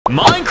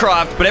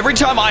Minecraft, but every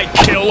time I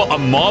kill a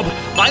mob,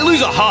 I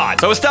lose a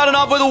heart. So we're starting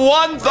off with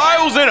 1,000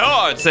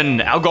 hearts,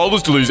 and our goal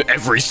was to lose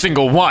every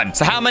single one.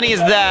 So how many is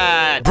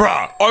that?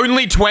 Bruh,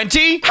 only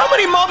 20? How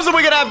many mobs are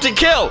we gonna have to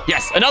kill?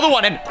 Yes, another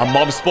one, and a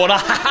mob spawner.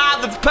 Haha,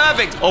 that's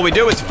perfect. All we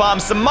do is farm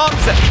some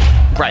mobs.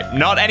 Great,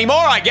 not anymore,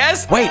 I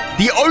guess. Wait,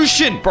 the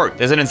ocean. Bro,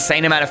 there's an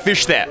insane amount of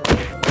fish there.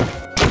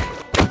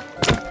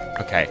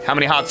 Okay, how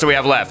many hearts do we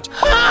have left?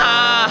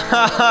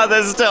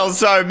 There's still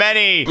so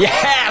many.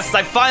 Yes,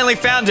 I finally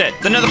found it.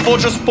 The Nether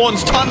Fortress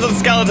spawns tons of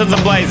skeletons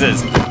and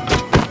blazes.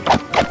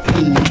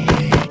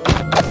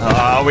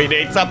 Oh, we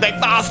need something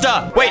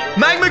faster. Wait,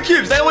 magma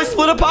cubes, they always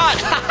split apart.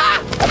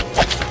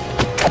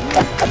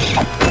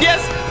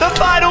 Yes, the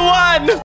final one.